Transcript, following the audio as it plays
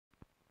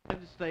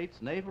United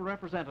States Naval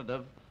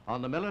Representative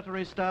on the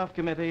Military Staff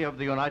Committee of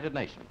the United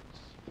Nations.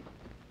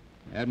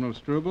 Admiral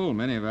Struble,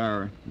 many of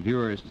our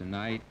viewers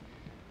tonight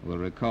will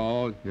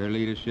recall your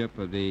leadership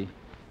of the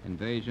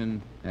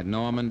invasion at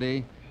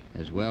Normandy,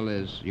 as well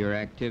as your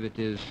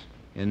activities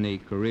in the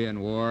Korean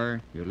War,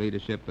 your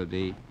leadership of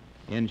the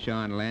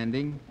Incheon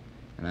landing,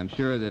 and I'm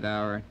sure that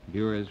our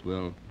viewers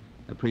will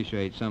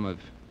appreciate some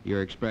of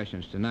your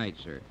expressions tonight,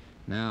 sir.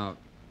 Now,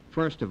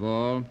 first of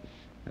all,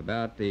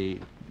 about the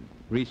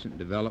recent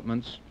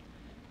developments,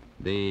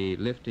 the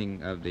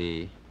lifting of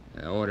the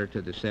order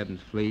to the 7th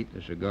Fleet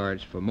as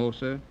regards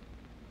Formosa,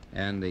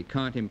 and the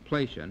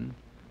contemplation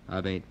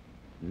of a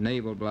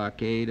naval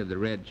blockade of the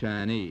Red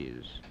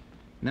Chinese.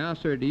 Now,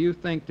 sir, do you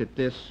think that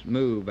this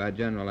move by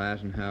General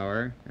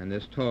Eisenhower and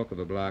this talk of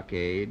a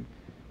blockade,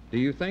 do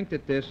you think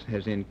that this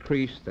has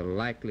increased the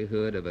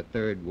likelihood of a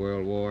Third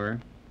World War?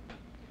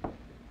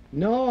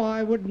 No,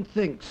 I wouldn't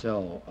think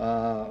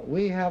so.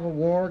 We have a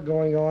war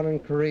going on in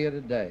Korea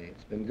today.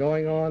 It's been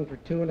going on for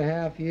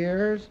 2.5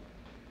 years,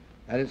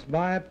 and it's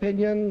my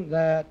opinion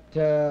that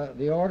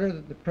the order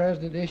that the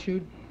President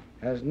issued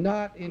has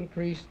not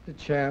increased the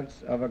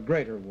chance of a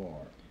greater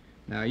war.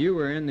 Now, you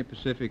were in the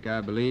Pacific,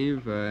 I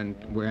believe, and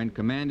were in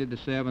command of the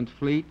 7th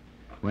Fleet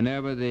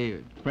whenever the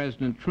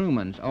President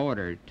Truman's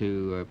order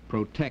to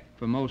protect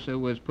Formosa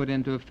was put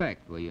into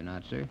effect, were you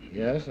not, sir?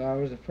 Yes, I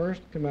was the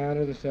first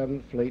commander of the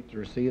 7th Fleet to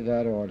receive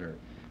that order.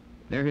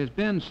 There has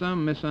been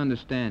some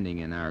misunderstanding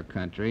in our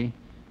country.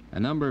 A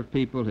number of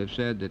people have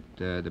said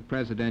that the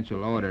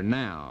presidential order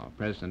now,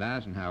 President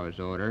Eisenhower's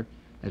order,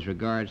 as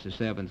regards the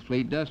 7th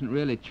Fleet, doesn't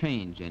really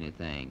change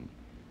anything.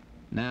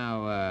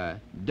 Now,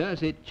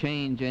 does it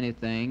change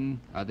anything?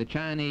 Are the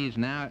Chinese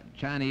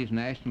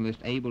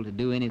nationalists able to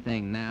do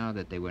anything now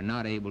that they were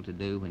not able to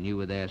do when you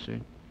were there, sir?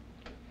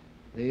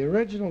 The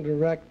original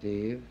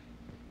directive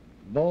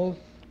both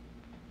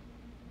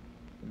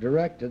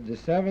directed the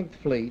 7th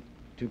Fleet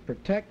to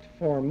protect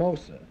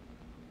Formosa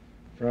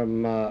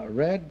from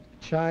Red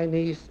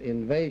Chinese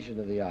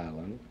invasion of the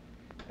island,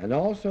 and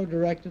also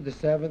directed the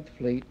 7th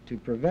Fleet to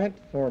prevent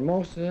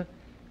Formosa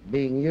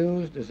being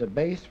used as a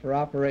base for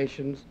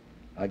operations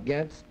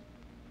against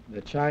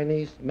the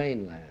Chinese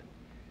mainland.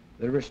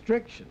 The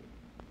restriction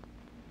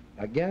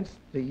against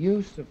the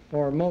use of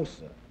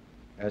Formosa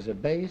as a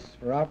base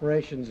for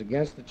operations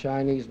against the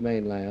Chinese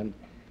mainland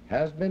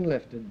has been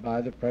lifted by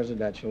the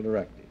presidential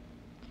directive.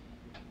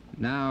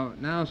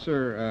 Now,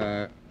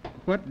 sir,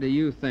 what do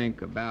you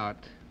think about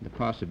the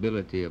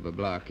possibility of a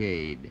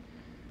blockade?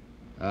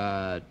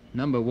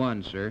 Number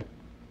one, sir,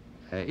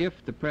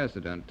 if the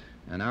President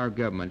and our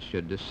government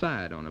should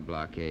decide on a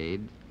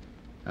blockade,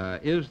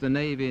 is the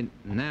Navy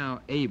now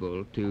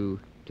able to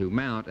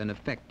mount an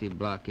effective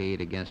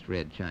blockade against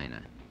Red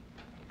China?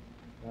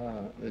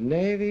 The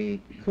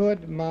Navy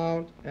could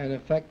mount an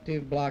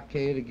effective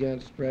blockade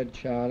against Red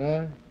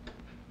China,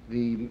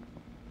 the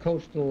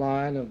coastal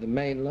line of the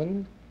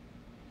mainland.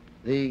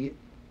 The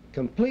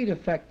complete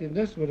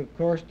effectiveness would, of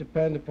course,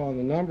 depend upon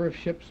the number of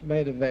ships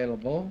made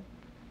available,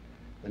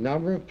 the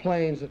number of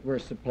planes that were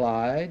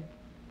supplied,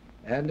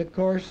 and, of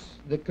course,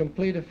 the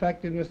complete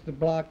effectiveness of the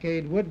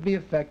blockade would be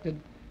affected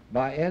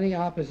by any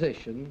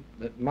opposition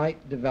that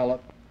might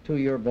develop to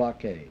your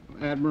blockade.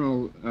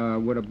 Admiral,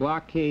 would a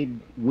blockade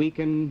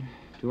weaken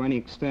to any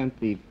extent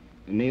the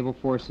naval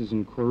forces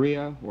in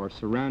Korea or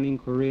surrounding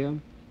Korea?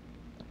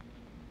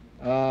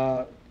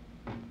 The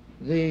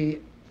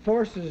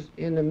forces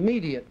in the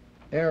immediate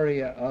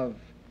area of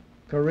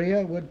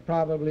Korea would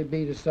probably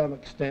be to some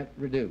extent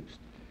reduced.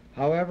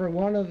 However,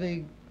 one of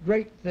the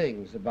great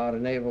things about a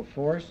naval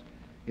force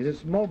is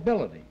its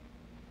mobility.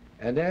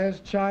 And as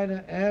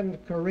China and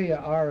Korea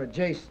are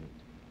adjacent,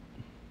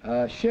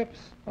 ships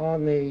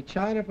on the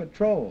China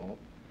patrol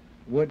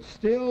would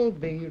still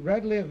be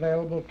readily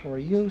available for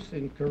use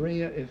in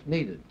Korea if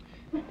needed.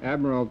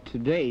 Admiral, to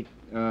date,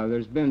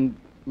 there's been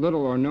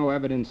little or no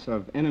evidence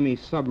of enemy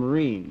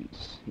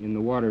submarines in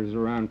the waters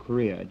around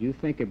Korea. Do you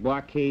think a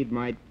blockade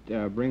might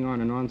bring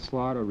on an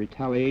onslaught or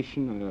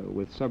retaliation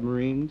with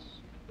submarines?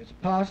 It's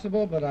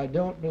possible, but I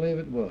don't believe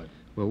it would.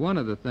 Well, one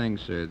of the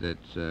things, sir,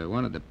 that's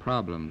one of the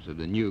problems of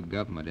the new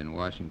government in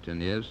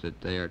Washington is that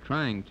they are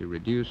trying to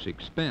reduce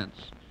expense,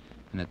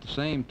 and at the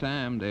same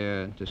time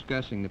they're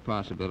discussing the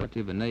possibility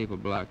of a naval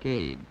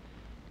blockade.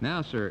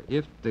 Now, sir,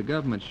 if the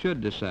government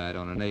should decide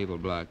on a naval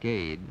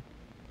blockade,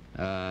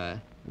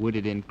 would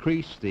it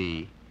increase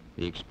the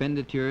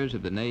expenditures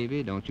of the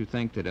Navy? Don't you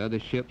think that other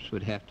ships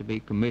would have to be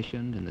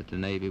commissioned and that the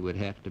Navy would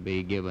have to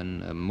be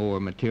given more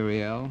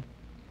materiel?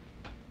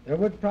 There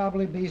would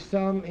probably be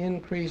some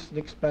increase in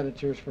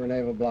expenditures for a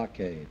naval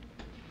blockade.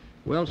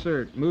 Well,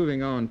 sir,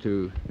 moving on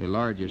to the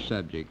larger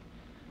subject,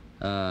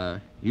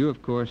 you,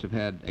 of course, have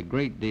had a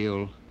great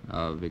deal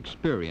of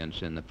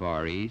experience in the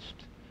Far East,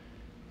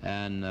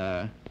 and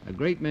a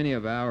great many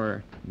of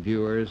our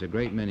viewers, a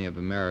great many of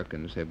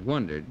Americans have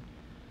wondered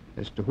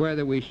as to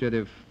whether we should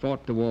have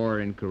fought the war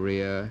in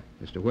Korea,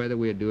 as to whether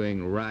we are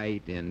doing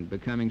right in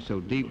becoming so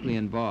deeply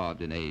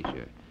involved in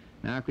Asia.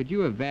 Now, could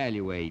you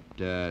evaluate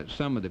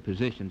some of the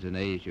positions in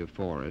Asia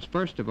for us?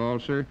 First of all,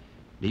 sir,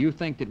 do you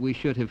think that we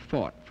should have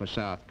fought for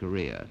South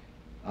Korea?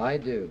 I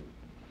do.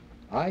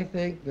 I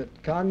think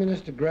that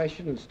communist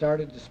aggression had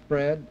started to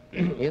spread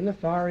in the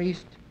Far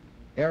East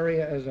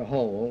area as a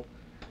whole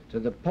to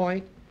the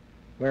point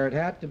where it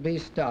had to be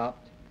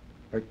stopped,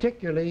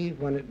 particularly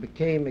when it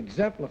became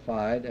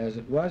exemplified, as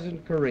it was in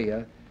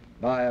Korea,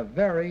 by a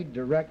very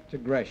direct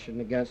aggression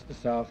against the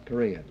South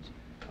Koreans.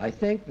 I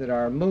think that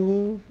our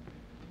move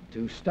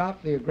to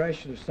stop the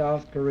aggression of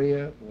South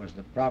Korea was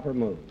the proper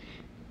move.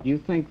 Do you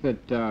think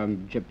that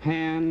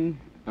Japan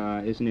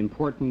is an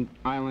important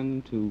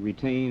island to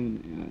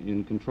retain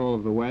in control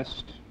of the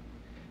West?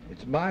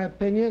 It's my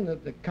opinion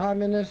that the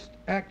communist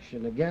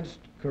action against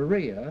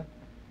Korea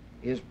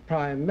is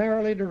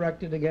primarily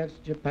directed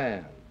against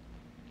Japan.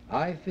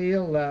 I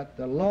feel that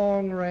the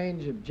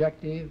long-range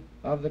objective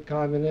of the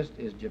communist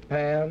is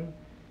Japan,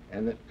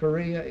 and that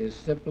Korea is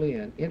simply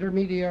an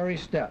intermediary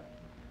step,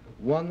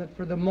 one that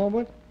for the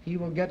moment he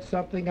will get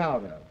something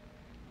out of.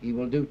 He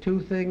will do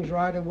two things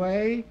right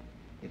away.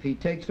 If he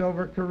takes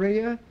over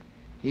Korea,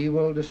 he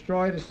will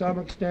destroy to some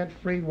extent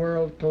free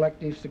world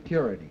collective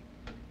security.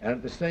 And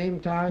at the same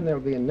time, there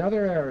will be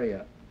another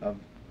area of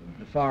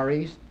the Far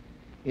East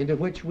into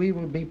which we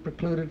will be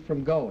precluded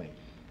from going.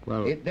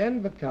 Well,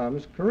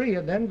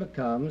 Korea then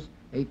becomes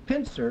a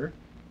pincer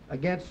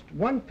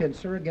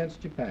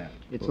against Japan.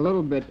 It's a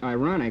little bit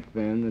ironic,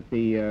 then, that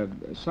the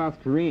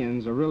South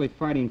Koreans are really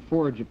fighting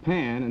for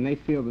Japan, and they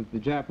feel that the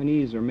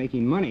Japanese are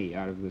making money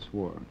out of this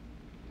war.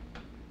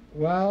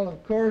 Well,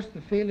 of course,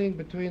 the feeling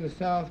between the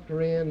South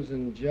Koreans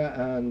and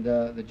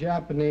the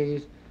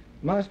Japanese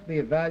must be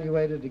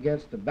evaluated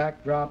against the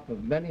backdrop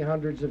of many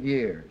hundreds of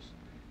years,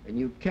 and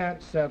you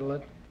can't settle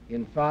it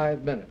in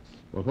 5 minutes.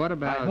 well, what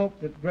about... I hope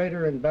that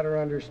greater and better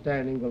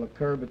understanding will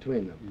occur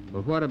between them.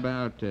 Well, what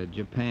about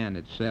Japan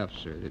itself,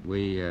 sir, that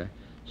we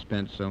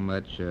spent so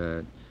much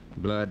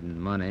blood and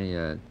money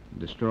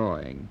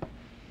destroying?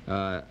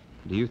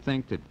 Do you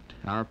think that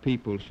our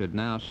people should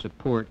now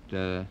support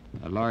a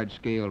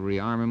large-scale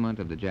rearmament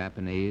of the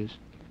Japanese?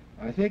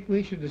 I think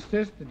we should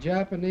assist the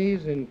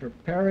Japanese in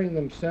preparing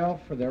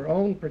themselves for their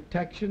own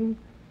protection,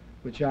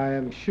 which I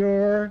am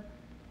sure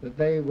that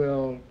they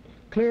will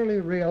clearly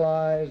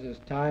realize as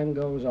time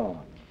goes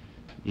on.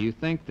 Do you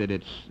think that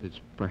it's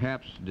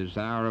perhaps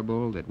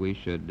desirable that we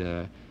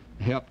should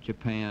help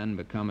Japan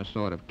become a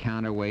sort of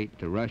counterweight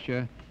to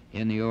Russia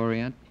in the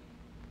Orient?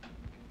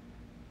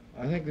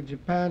 I think that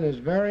Japan is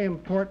very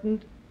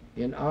important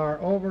in our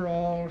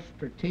overall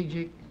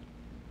strategic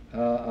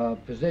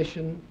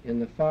position in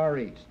the Far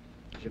East.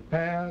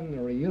 Japan, the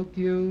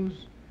Ryukyus,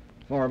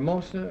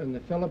 Formosa, and the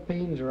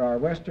Philippines are our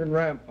western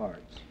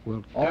ramparts.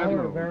 Well, All are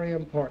Admiral. very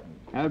important.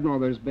 Admiral,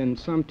 there's been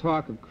some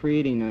talk of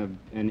creating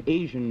an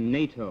Asian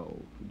NATO.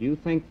 Do you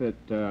think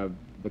that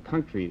the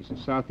countries of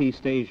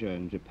Southeast Asia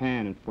and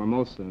Japan and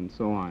Formosa and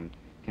so on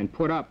can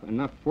put up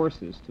enough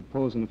forces to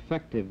pose an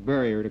effective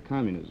barrier to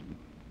communism?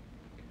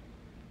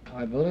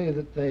 I believe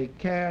that they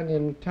can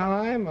in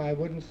time. I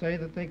wouldn't say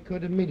that they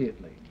could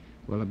immediately.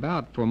 well,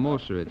 about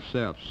Formosa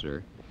itself,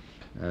 sir,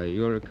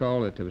 you'll recall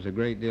that there was a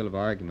great deal of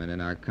argument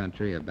in our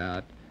country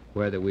about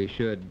whether we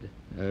should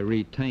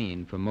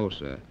retain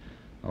Formosa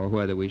or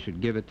whether we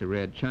should give it to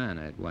Red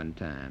China at one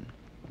time.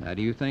 Now,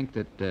 do you think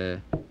that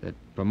that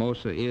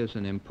Formosa is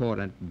an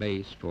important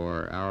base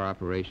for our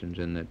operations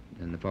in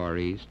the Far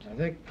East? I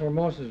think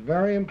Formosa is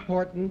very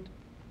important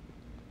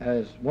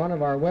as one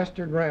of our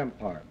western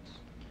ramparts.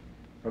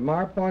 From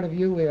our point of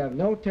view, we have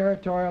no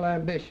territorial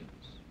ambitions.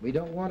 We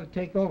don't want to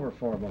take over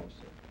Formosa,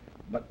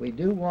 but we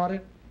do want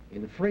it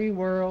in free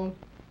world,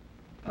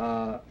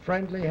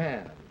 friendly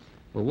hands.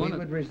 Well, We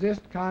would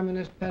resist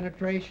communist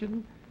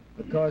penetration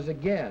because,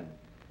 again,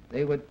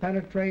 they would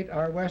penetrate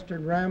our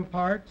western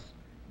ramparts.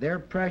 Their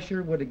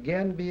pressure would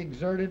again be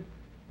exerted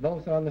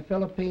both on the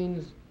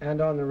Philippines and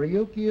on the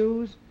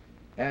Ryukyus,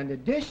 and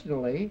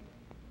additionally,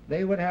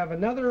 they would have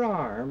another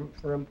arm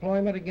for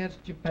employment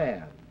against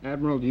Japan.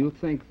 Admiral, do you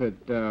think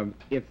that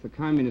if the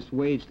communists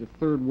waged a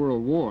Third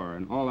World War,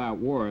 an all-out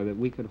war, that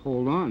we could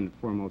hold on to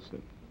Formosa?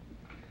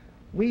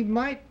 We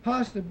might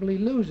possibly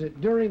lose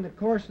it during the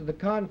course of the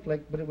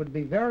conflict, but it would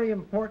be very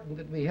important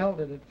that we held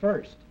it at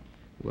first.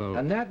 Well,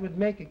 And that would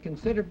make a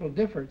considerable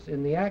difference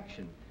in the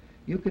action.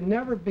 You can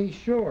never be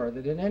sure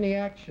that in any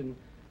action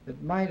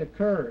that might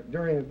occur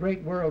during a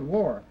great world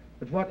war,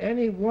 but what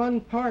any one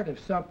part of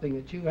something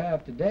that you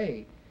have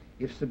today,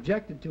 if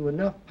subjected to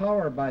enough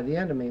power by the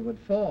enemy, would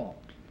fall.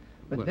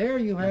 But Well- there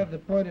you have the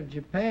point of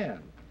Japan.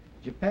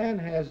 Japan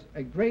has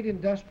a great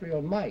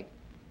industrial might.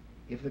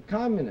 If the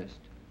communist,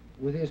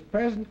 with his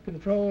present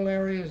control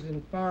areas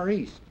in Far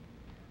East,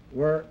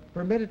 were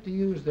permitted to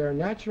use their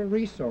natural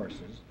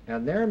resources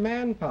and their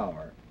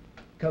manpower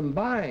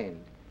combined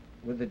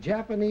with the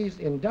Japanese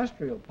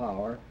industrial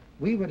power,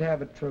 we would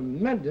have a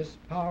tremendous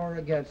power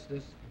against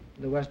us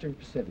in the Western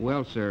Pacific.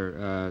 well,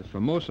 sir,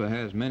 Formosa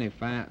has many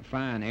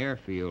fine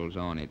airfields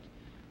on it.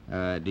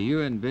 Do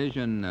you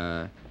envision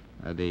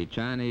the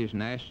Chinese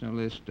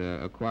nationalists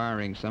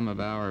acquiring some of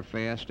our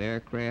fast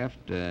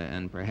aircraft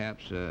and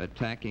perhaps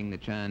attacking the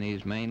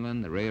Chinese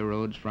mainland, the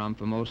railroads from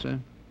Formosa?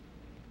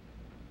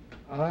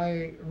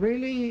 I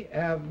really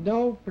have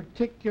no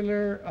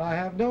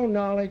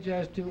knowledge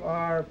as to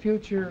our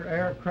future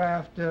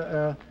aircraft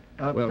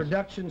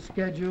production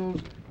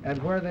schedules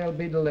and where they'll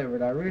be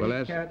delivered. I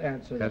really can't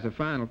answer that. As a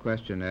final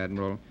question,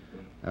 Admiral,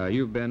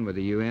 you've been with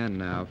the UN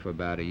now for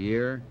about a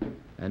year,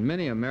 and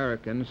many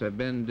Americans have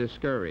been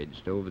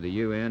discouraged over the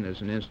UN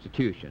as an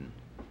institution.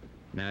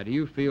 Now, do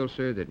you feel,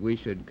 sir, that we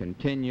should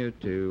continue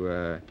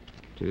to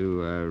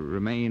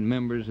remain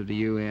members of the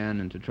UN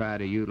and to try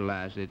to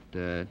utilize it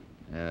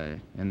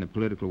in the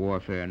political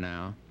warfare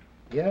now?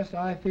 Yes,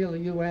 I feel the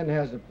UN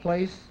has a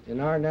place in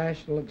our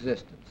national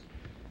existence.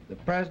 The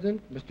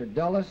President, Mr.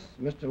 Dulles,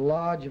 Mr.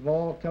 Lodge have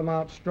all come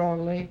out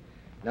strongly,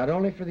 not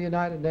only for the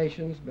United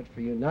Nations, but for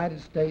United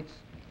States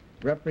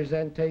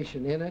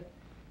representation in it.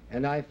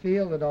 And I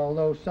feel that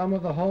although some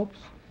of the hopes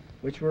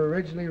which were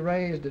originally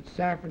raised at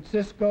San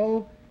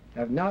Francisco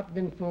have not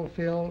been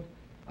fulfilled,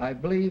 I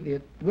believe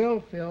it will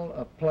fill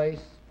a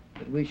place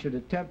that we should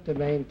attempt to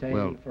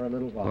maintain for a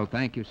little while. Well,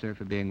 thank you, sir,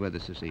 for being with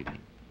us this evening.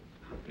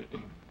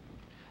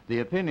 The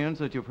opinions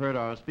that you've heard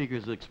our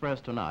speakers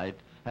express tonight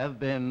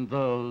have been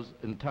those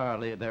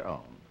entirely their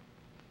own.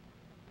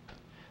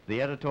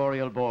 The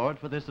editorial board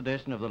for this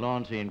edition of the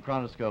Longines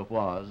Chronoscope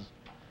was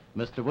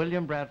Mr.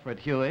 William Bradford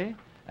Huey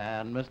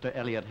and Mr.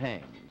 Elliot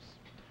Haines.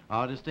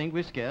 Our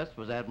distinguished guest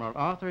was Admiral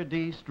Arthur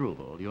D.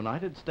 Struble,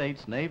 United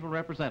States Naval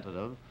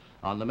Representative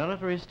on the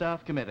Military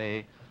Staff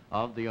Committee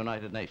of the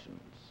United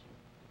Nations.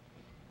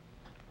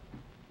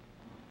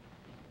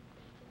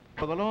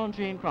 For the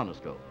Longines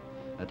Chronoscope,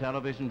 a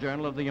television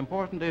journal of the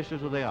important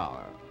issues of the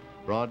hour,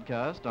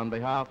 broadcast on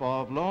behalf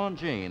of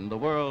Longines, the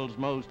world's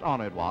most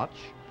honored watch,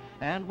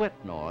 and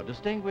Whitnor,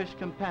 distinguished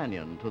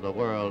companion to the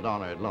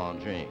world-honored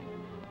Longines.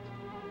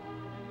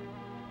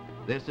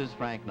 This is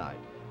Frank Knight,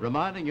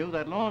 reminding you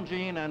that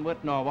Longines and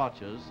Whitnor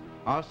watches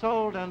are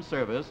sold and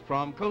serviced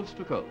from coast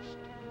to coast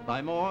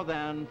by more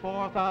than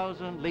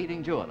 4,000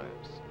 leading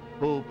jewelers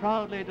who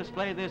proudly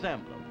display this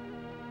emblem,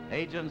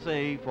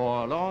 Agency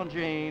for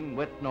Longines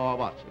Whitnor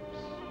watches.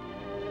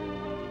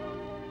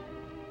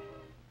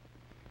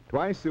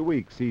 Twice a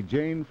week, see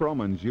Jane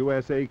Froman's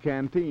USA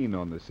Canteen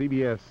on the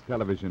CBS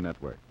television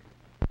network.